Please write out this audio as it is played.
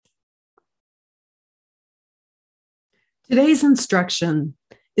Today's instruction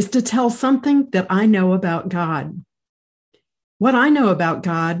is to tell something that I know about God. What I know about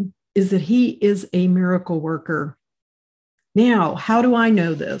God is that He is a miracle worker. Now, how do I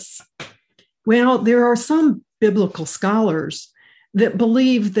know this? Well, there are some biblical scholars that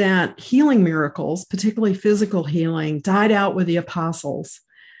believe that healing miracles, particularly physical healing, died out with the apostles,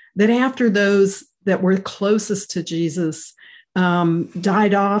 that after those that were closest to Jesus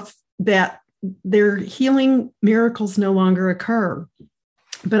died off, that their healing miracles no longer occur.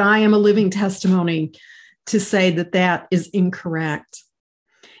 But I am a living testimony to say that that is incorrect.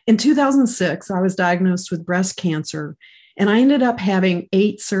 In 2006, I was diagnosed with breast cancer, and I ended up having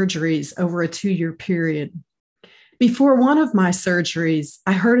 8 surgeries over a 2-year period. Before one of my surgeries,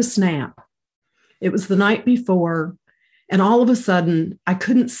 I heard a snap. It was the night before, and all of a sudden, I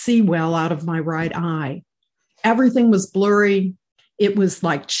couldn't see well out of my right eye. Everything was blurry. It was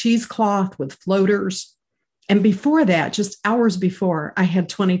like cheesecloth with floaters. And before that, just hours before, I had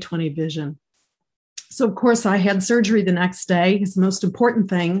 20/20 vision. So, of course, I had surgery the next day. The most important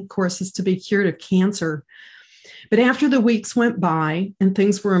thing, of course, is to be cured of cancer. But after the weeks went by and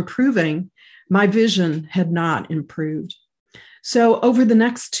things were improving, my vision had not improved. So over the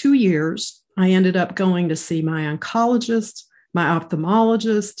next 2 years, I ended up going to see my oncologist, my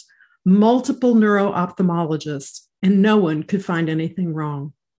ophthalmologist, multiple neuro-ophthalmologists, and no one could find anything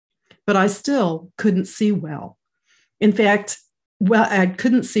wrong. But I still couldn't see well. In fact, I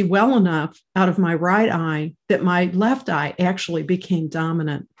couldn't see well enough out of my right eye that my left eye actually became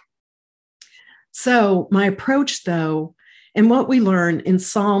dominant. So my approach, though, and what we learn in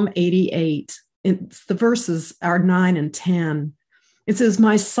Psalm 88, the verses are 9 and 10. It says,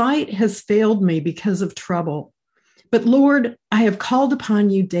 "My sight has failed me because of trouble. But Lord, I have called upon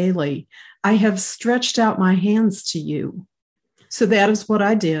you daily. I have stretched out my hands to you." So that is what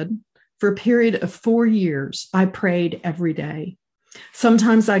I did. For a period of 4 years, I prayed every day.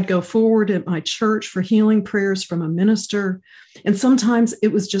 Sometimes I'd go forward at my church for healing prayers from a minister, and sometimes it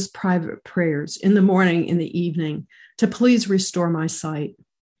was just private prayers in the morning, in the evening, to please restore my sight.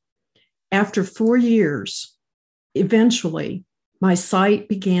 After 4 years, eventually, my sight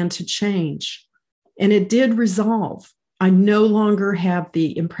began to change, and it did resolve. I no longer have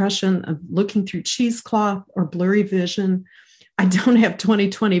the impression of looking through cheesecloth or blurry vision. I don't have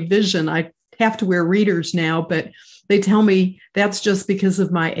 20/20 vision. I have to wear readers now, but they tell me that's just because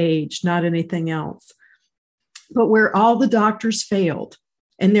of my age, not anything else. But where all the doctors failed,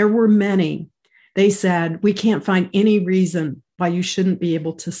 and there were many, they said, "We can't find any reason why you shouldn't be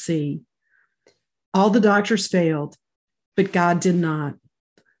able to see." All the doctors failed, but God did not.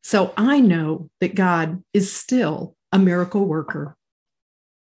 So I know that God is still a miracle worker.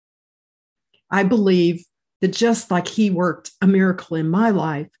 I believe that just like He worked a miracle in my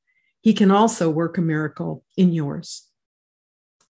life, He can also work a miracle in yours.